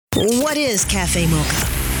What is Cafe Mocha?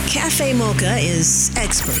 Cafe Mocha is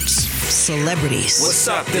experts, celebrities. What's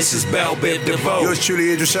up? This is Belle Biv DeVoe. Yours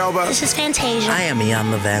truly, Idris Elba. This is Fantasia. I am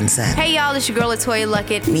Iyanla Vanzant. Hey y'all, it's your girl Latoya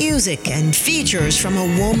Luckett. Music and features from a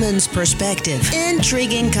woman's perspective.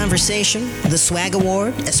 Intriguing conversation, the Swag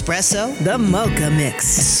Award, Espresso, the Mocha Mix.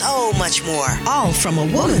 So much more, all from a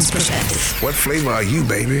woman's perspective. What flavor are you,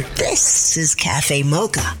 baby? This is Cafe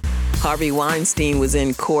Mocha. Harvey Weinstein was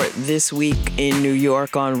in court this week in New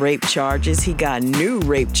York on rape charges. He got new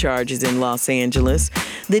rape charges in Los Angeles.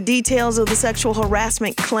 The details of the sexual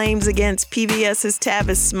harassment claims against PBS's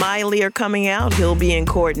Tavis Smiley are coming out. He'll be in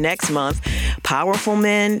court next month. Powerful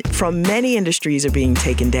men from many industries are being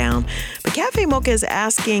taken down. But Cafe Mocha is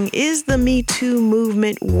asking, is the Me Too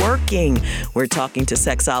movement working? We're talking to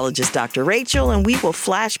sexologist Dr. Rachel, and we will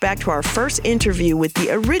flash back to our first interview with the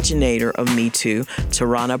originator of Me Too,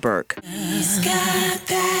 Tarana Burke. He's got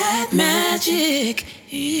that magic.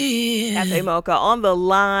 Yeah. Cafe Mocha on the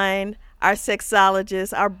line, our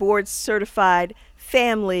sexologist, our board-certified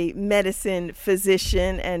family medicine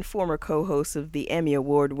physician, and former co-host of the Emmy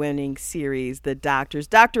Award-winning series, The Doctors.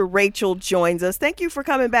 Dr. Rachel joins us. Thank you for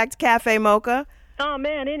coming back to Cafe Mocha. Oh,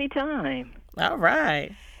 man, anytime. All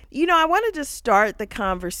right. You know, I wanted to start the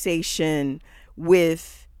conversation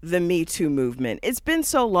with the Me Too movement. It's been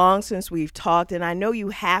so long since we've talked, and I know you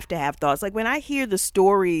have to have thoughts. Like when I hear the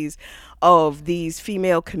stories of these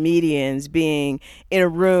female comedians being in a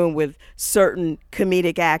room with certain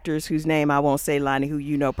comedic actors whose name I won't say, Lonnie, who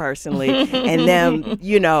you know personally, and them,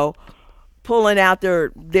 you know, pulling out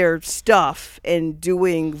their stuff and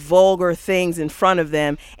doing vulgar things in front of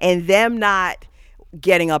them, and them not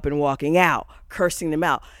getting up and walking out, cursing them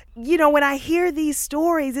out. You know, when I hear these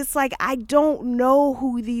stories, it's like I don't know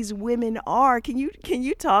who these women are. Can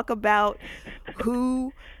you talk about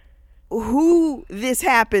who this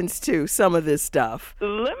happens to, some of this stuff?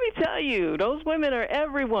 Let me tell you, those women are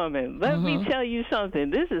every woman. Let me tell you something.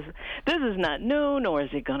 This is not new, nor is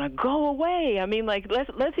it gonna go away. I mean, like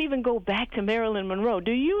let's even go back to Marilyn Monroe.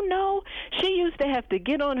 Do you know she used to have to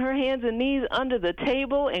get on her hands and knees under the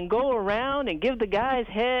table and go around and give the guy's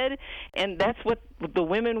head, and that's what the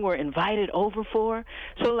women were invited over for?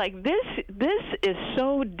 So like this is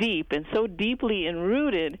so deep and so deeply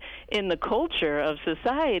enrooted in the culture of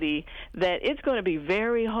society that it's going to be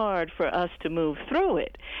very hard for us to move through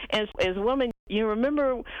it. As women, you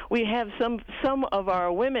remember we have some of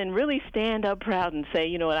our women really stand up proud and say,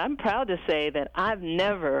 you know what, I'm proud to say that I've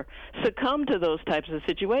never succumbed to those types of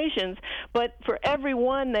situations, but for every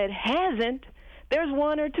one that hasn't, there's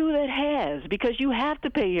one or two that has, because you have to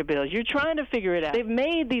pay your bills. You're trying to figure it out. They've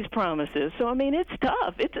made these promises. So, I mean, it's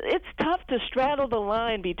tough. It's tough to straddle the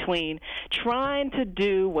line between trying to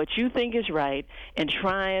do what you think is right and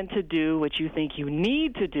trying to do what you think you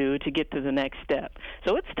need to do to get to the next step.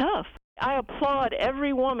 So it's tough. I applaud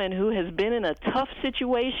every woman who has been in a tough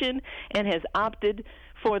situation and has opted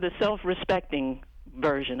for the self-respecting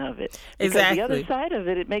version of it. Because exactly. The other side of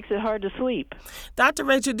it, it makes it hard to sleep. Dr.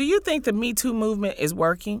 Rachel, do you think the Me Too movement is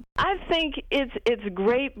working? I think it's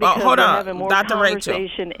great because we're having more Dr.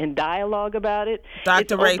 conversation Rachel. and dialogue about it. Dr.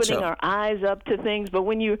 It's Rachel. opening our eyes up to things. But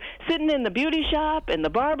when you're sitting in the beauty shop and the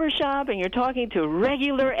barber shop and you're talking to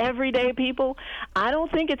regular, everyday people, I don't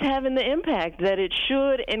think it's having the impact that it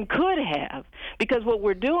should and could have. Because what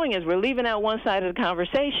we're doing is we're leaving out one side of the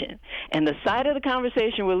conversation. And the side of the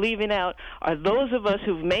conversation we're leaving out are those of us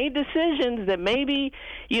who've made decisions that maybe,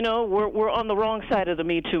 you know, we're on the wrong side of the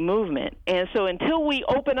Me Too movement. And so until we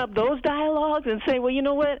open up those dialogues and say, well, you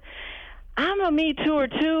know what, I'm a Me Tooer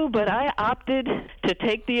too, but I opted to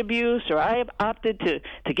take the abuse, or I opted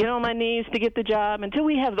to get on my knees to get the job. Until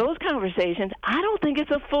we have those conversations, I don't think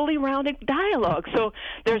it's a fully rounded dialogue. So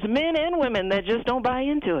there's men and women that just don't buy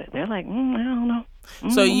into it. They're like, I don't know.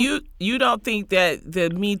 So you don't think that the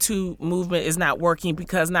Me Too movement is not working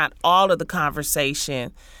because not all of the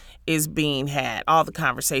conversation is being had, all the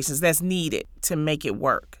conversations that's needed to make it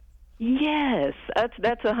work? Yes,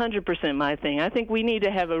 that's 100% my thing. I think we need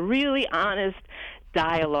to have a really honest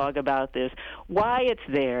dialogue about this, why it's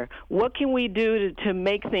there, what can we do to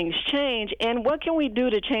make things change, and what can we do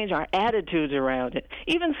to change our attitudes around it.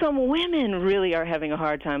 Even some women really are having a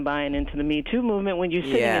hard time buying into the Me Too movement. When you're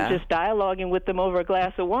sitting and just dialoguing with them over a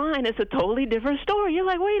glass of wine, it's a totally different story. You're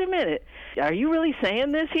like, wait a minute, are you really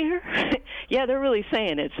saying this here? Yeah, they're really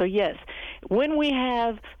saying it. So yes, when we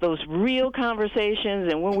have those real conversations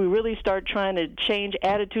and when we really start trying to change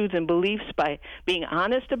attitudes and beliefs by being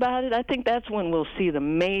honest about it, I think that's when we'll see the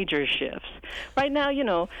major shifts. Right now, you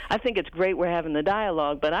know, I think it's great we're having the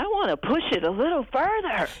dialogue, but I want to push it a little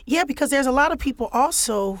further. Yeah, because there's a lot of people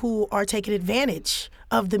also who are taking advantage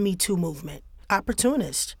of the Me Too movement.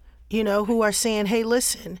 Opportunists. who are saying, hey,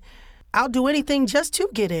 listen, I'll do anything just to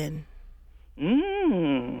get in.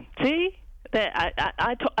 See? That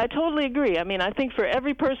I totally agree. I mean, I think for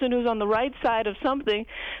every person who's on the right side of something,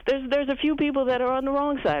 there's a few people that are on the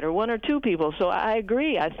wrong side, or one or two people. So I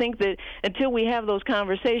agree. I think that until we have those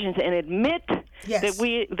conversations and admit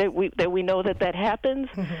that we know that happens,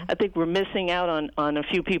 I think we're missing out on a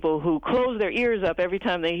few people who close their ears up every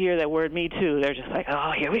time they hear that word "Me Too." They're just like,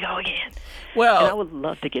 "Oh, here we go again." Well, and I would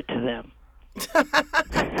love to get to them.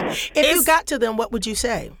 If you got to them, what would you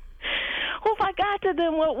say? Well, if I got to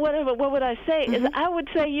them, what would I say? Is I would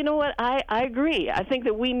say, you know what, I agree. I think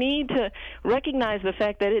that we need to recognize the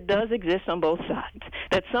fact that it does exist on both sides,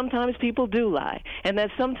 that sometimes people do lie, and that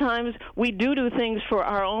sometimes we do things for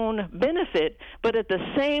our own benefit, but at the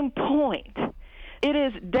same point, it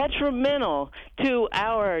is detrimental to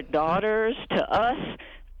our daughters, to us,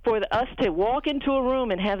 for us to walk into a room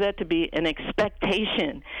and have that to be an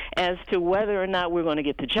expectation as to whether or not we're going to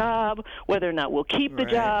get the job, whether or not we'll keep the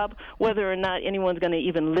job, whether or not anyone's going to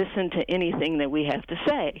even listen to anything that we have to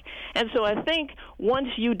say. And so I think once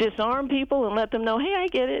you disarm people and let them know, hey, I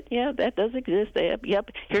get it, yeah, that does exist, yep,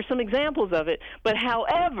 here's some examples of it. But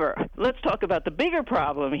however, let's talk about the bigger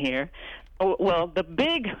problem here. Well, the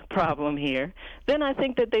big problem here, then I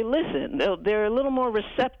think that they listen. They're a little more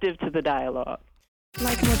receptive to the dialogue.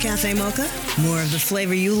 Like more Cafe Mocha? More of the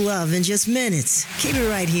flavor you love in just minutes. Keep it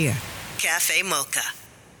right here. Cafe Mocha.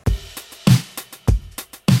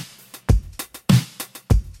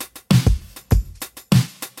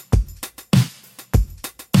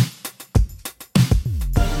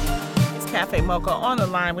 It's Cafe Mocha. On the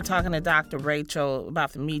line, we're talking to Dr. Rachel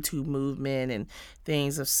about the Me Too movement and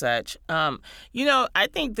things of such. I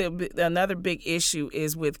think another big issue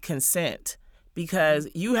is with consent. Because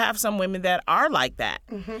you have some women that are like that.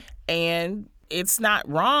 And it's not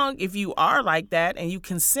wrong if you are like that and you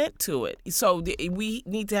consent to it. So we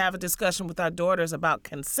need to have a discussion with our daughters about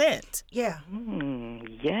consent. Yeah.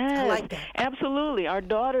 Yes. I like that. Absolutely. Our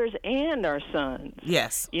daughters and our sons.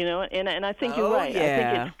 Yes. And I think you're right. Yeah.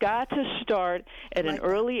 I think it's got to start at an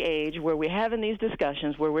early age where we're having these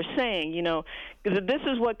discussions where we're saying, this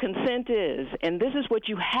is what consent is, and this is what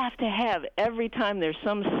you have to have every time there's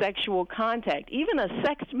some sexual contact, even a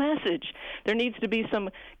sex message. There needs to be some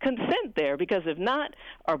consent there, because if not,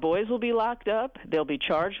 our boys will be locked up, they'll be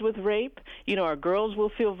charged with rape, our girls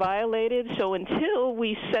will feel violated. So until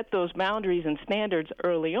we set those boundaries and standards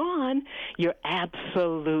early on, you're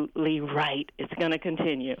absolutely right. It's going to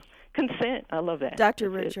continue. Consent, I love that. Dr.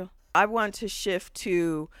 Rachel, I want to shift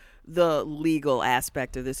to the legal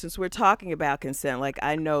aspect of this. Since we're talking about consent, like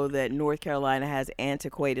I know that North Carolina has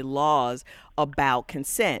antiquated laws about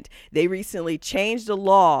consent. They recently changed a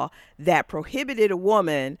law that prohibited a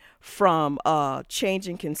woman from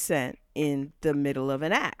changing consent in the middle of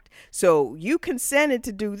an act. So you consented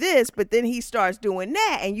to do this, but then he starts doing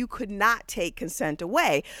that and you could not take consent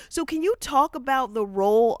away. So can you talk about the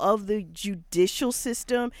role of the judicial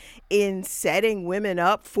system in setting women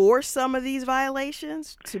up for some of these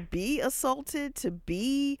violations, to be assaulted, to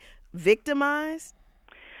be victimized?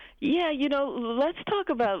 Yeah, let's talk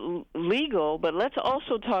about legal, but let's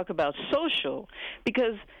also talk about social,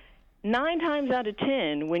 because 9 times out of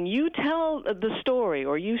 10, when you tell the story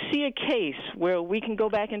or you see a case where we can go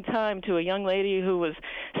back in time to a young lady who was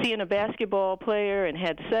seeing a basketball player and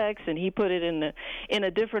had sex, and he put it in a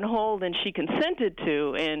different hole than she consented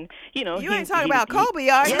to, and you ain't talking about Kobe,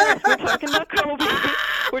 are you? Yes, we're talking about Kobe.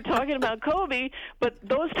 We're talking about Kobe, but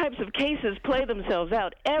those types of cases play themselves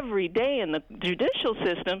out every day in the judicial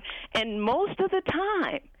system, and most of the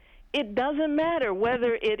time, it doesn't matter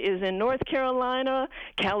whether it is in North Carolina,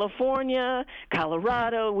 California,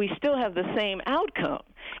 Colorado, we still have the same outcome.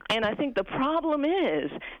 And I think the problem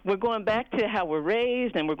is we're going back to how we're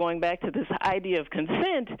raised, and we're going back to this idea of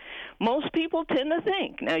consent. Most people tend to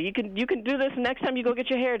think. Now, you can do this next time you go get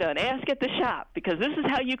your hair done. Ask at the shop, because this is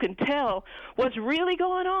how you can tell what's really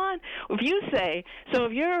going on. If you say, so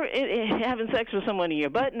if you're having sex with someone and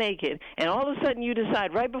you're butt naked, and all of a sudden you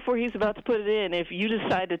decide right before he's about to put it in, if you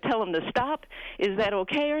decide to tell him to stop, is that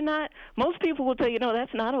okay or not? Most people will tell you, no,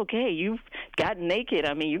 that's not okay. You've gotten naked.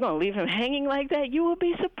 I mean, you're going to leave him hanging like that? You will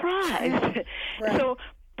be surprised. Right. So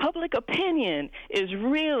public opinion is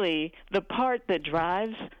really the part that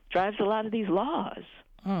drives a lot of these laws.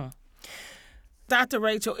 Dr.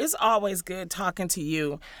 Rachel, it's always good talking to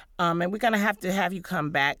you, and we're going to have you come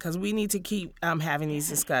back, because we need to keep having these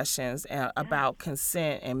discussions about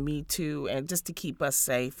consent and Me Too, and just to keep us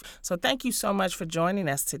safe. So thank you so much for joining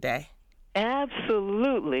us today.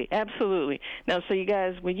 Absolutely, absolutely. Now, so you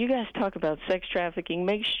guys, when you guys talk about sex trafficking,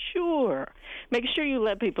 make sure you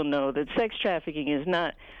let people know that sex trafficking is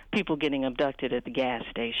not people getting abducted at the gas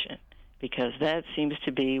station, because that seems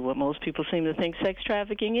to be what most people seem to think sex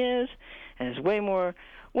trafficking is, and there's way more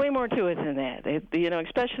to it than that.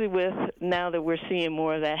 Especially with now that we're seeing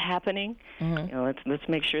more of that happening. Mm-hmm. Let's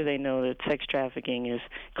make sure they know that sex trafficking is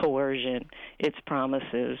coercion, it's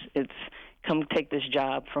promises, it's come take this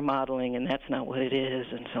job for modeling, and that's not what it is,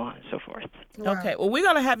 and so on and so forth. Okay. Well, we're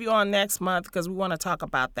going to have you on next month because we want to talk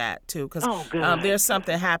about that, too, because there's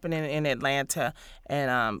something happening in Atlanta,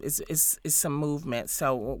 and it's some movement.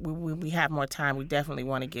 So we have more time. We definitely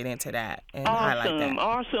want to get into that and highlight that.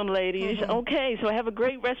 Awesome, ladies. Mm-hmm. Okay, so have a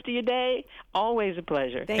great rest of your day. Always a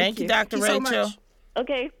pleasure. Thank you, Dr. Rachel. So much.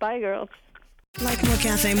 Okay, bye, girls. Like more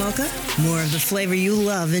Cafe Mocha? More of the flavor you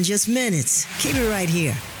love in just minutes. Keep it right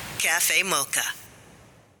here. Cafe Mocha.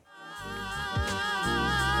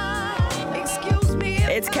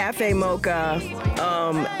 It's Cafe Mocha.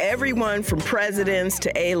 Everyone from presidents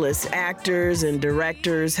to A-list actors and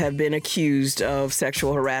directors have been accused of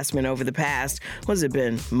sexual harassment over the past, what's it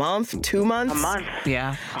been, month, 2 months? A month.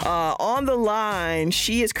 Yeah. On the line,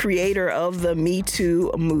 she is creator of the Me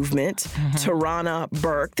Too movement, Tarana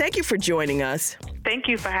Burke. Thank you for joining us. Thank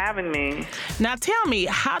you for having me. Now tell me,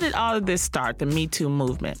 how did all of this start, the Me Too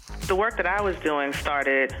movement? The work that I was doing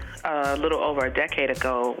started a little over a decade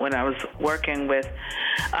ago when I was working with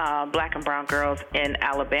Black and brown girls in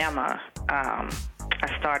Alabama. I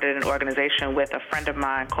started an organization with a friend of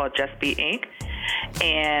mine called Just Be Inc.,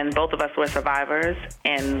 and both of us were survivors,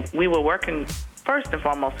 and we were working first and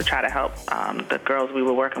foremost to try to help the girls we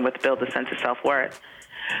were working with build a sense of self-worth.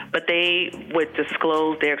 But they would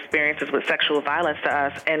disclose their experiences with sexual violence to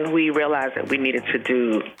us, and we realized that we needed to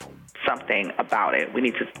do something about it. We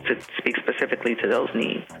need to speak specifically to those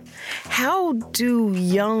needs. How do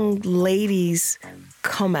young ladies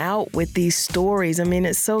come out with these stories? I mean,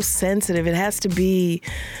 it's so sensitive. It has to be,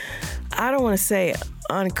 I don't want to say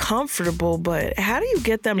uncomfortable, but how do you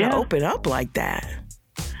get them to open up like that?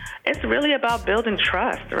 It's really about building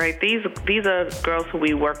trust, right? These are girls who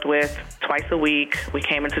we worked with twice a week. We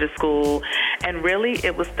came into the school, and really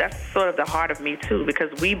that's sort of the heart of Me Too,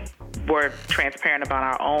 because we were transparent about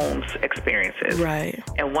our own experiences. Right.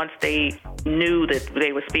 And once they knew that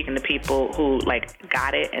they were speaking to people who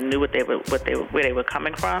got it and knew where they were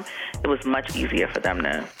coming from, it was much easier for them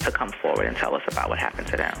to come forward and tell us about what happened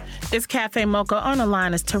to them. It's Cafe Mocha. On the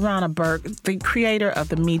line is Tarana Burke, the creator of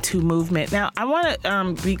the Me Too movement. Now, I want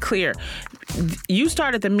to be clear. You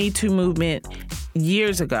started the Me Too movement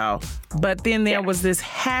years ago, but then there was this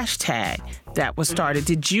hashtag that was started.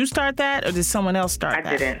 Did you start that, or did someone else start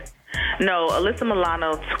that? I didn't. No, Alyssa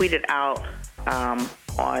Milano tweeted out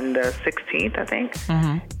on the 16th, I think,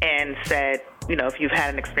 and said, if you've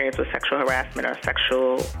had an experience with sexual harassment or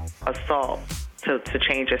sexual assault, to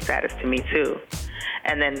change your status to Me Too.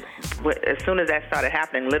 And then as soon as that started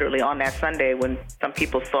happening, literally on that Sunday, when some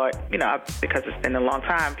people saw it, because it's been a long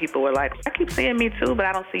time, people were like, I keep seeing Me Too, but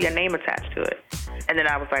I don't see your name attached to it. And then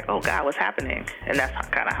I was like, oh, God, what's happening? And that's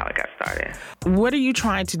kind of how it got started. What are you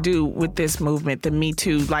trying to do with this movement, the Me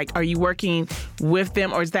Too? Are you working with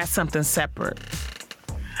them, or is that something separate?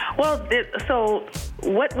 Well, so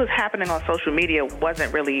what was happening on social media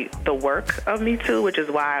wasn't really the work of Me Too, which is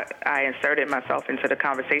why I inserted myself into the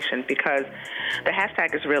conversation, because the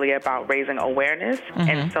hashtag is really about raising awareness.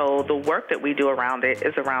 And so the work that we do around it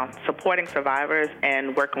is around supporting survivors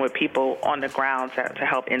and working with people on the ground to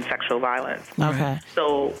help end sexual violence. Okay.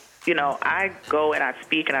 So, I go and I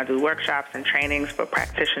speak and I do workshops and trainings for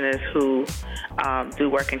practitioners who do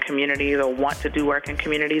work in communities or want to do work in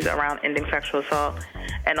communities around ending sexual assault,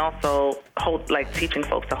 and also teaching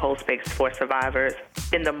folks to hold space for survivors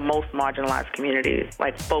in the most marginalized communities,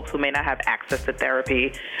 like folks who may not have access to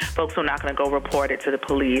therapy, folks who are not going to go report it to the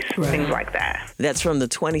police, things like that. That's from the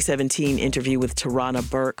 2017 interview with Tarana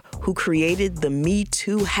Burke, who created the Me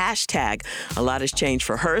Too hashtag. A lot has changed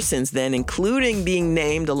for her since then, including being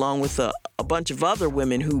named along with a bunch of other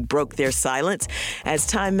women who broke their silence as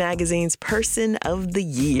Time Magazine's Person of the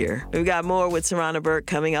Year. We've got more with Tarana Burke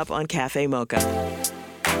coming up on Cafe Mocha.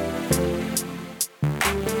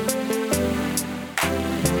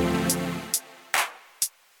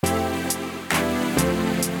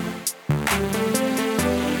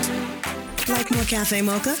 Like more Cafe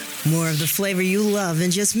Mocha? More of the flavor you love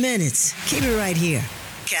in just minutes. Keep it right here.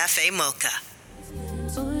 Cafe Mocha.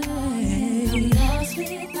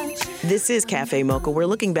 This is Cafe Mocha. We're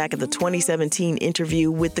looking back at the 2017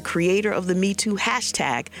 interview with the creator of the Me Too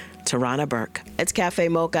hashtag, Tarana Burke. It's Cafe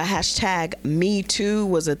Mocha. Hashtag Me Too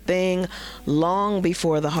was a thing long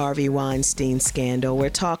before the Harvey Weinstein scandal. We're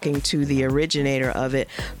talking to the originator of it,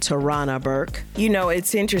 Tarana Burke. You know,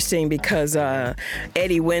 it's interesting because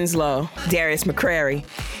Eddie Winslow, Darius McCrary,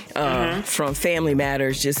 from Family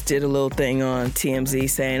Matters just did a little thing on TMZ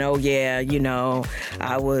saying, oh yeah, you know,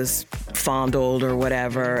 I was fondled or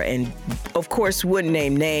whatever, and of course wouldn't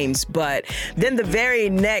name names, but then the very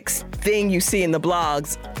next thing you see in the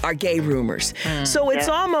blogs are gay rumors. So it's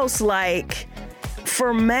almost like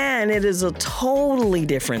for men it is a totally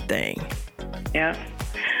different thing. Yeah.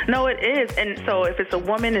 No, it is. And so if it's a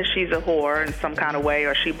woman and she's a whore in some kind of way,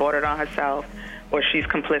 or she brought it on herself, or she's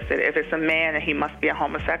complicit. If it's a man, then he must be a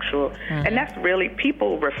homosexual. And that's really,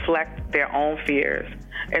 people reflect their own fears.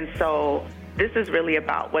 And so this is really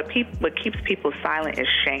about what keeps people silent is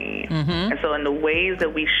shame. And so in the ways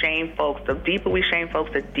that we shame folks, the deeper we shame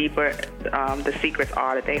folks, the deeper the secrets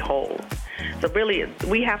are that they hold. So really,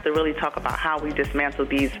 we have to really talk about how we dismantle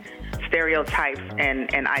these stereotypes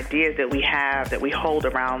and ideas that we have, that we hold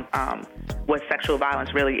around what sexual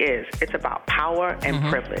violence really is. It's about power and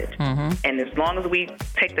privilege. And as long as we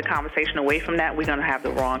take the conversation away from that, we're going to have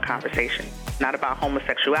the wrong conversation. It's not about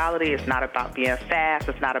homosexuality. It's not about being fast.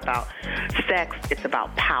 It's not about sex. It's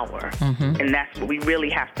about power. And that's what we really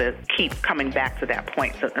have to keep coming back to that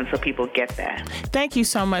point so people get that. Thank you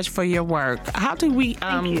so much for your work. How do we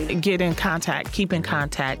get in contact, keep in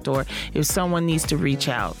contact, or if someone needs to reach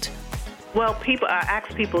out? Well,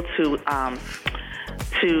 ask people to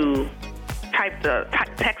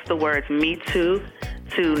text the words Me Too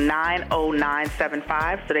to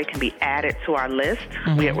 90975 so they can be added to our list.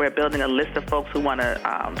 We're building a list of folks who want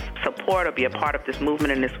to support or be a part of this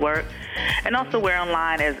movement and this work. And also we're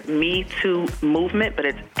online as Me Too Movement, but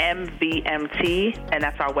it's MVMT, and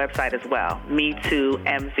that's our website as well, Me Too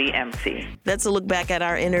MVMT. That's a look back at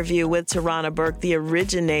our interview with Tarana Burke, the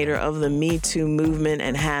originator of the Me Too movement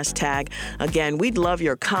and hashtag. Again, we'd love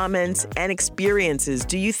your comments and experiences.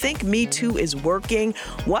 Do you think Me Too is working?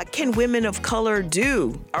 What can women of color do?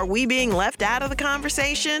 Are we being left out of the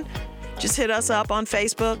conversation? Just hit us up on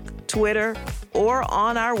Facebook, Twitter, or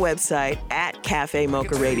on our website at Cafe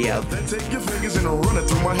Mocha Radio. Then take your fingers and run it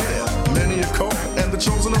through my hair. Many a coat and the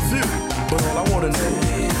chosen a few. But all I want to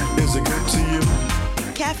know, is it good to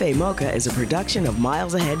you? Cafe Mocha is a production of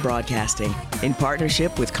Miles Ahead Broadcasting in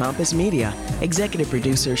partnership with Compass Media. Executive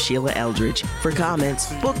producer Sheila Eldridge. For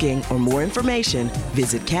comments, booking, or more information,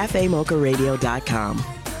 visit cafemocharadio.com.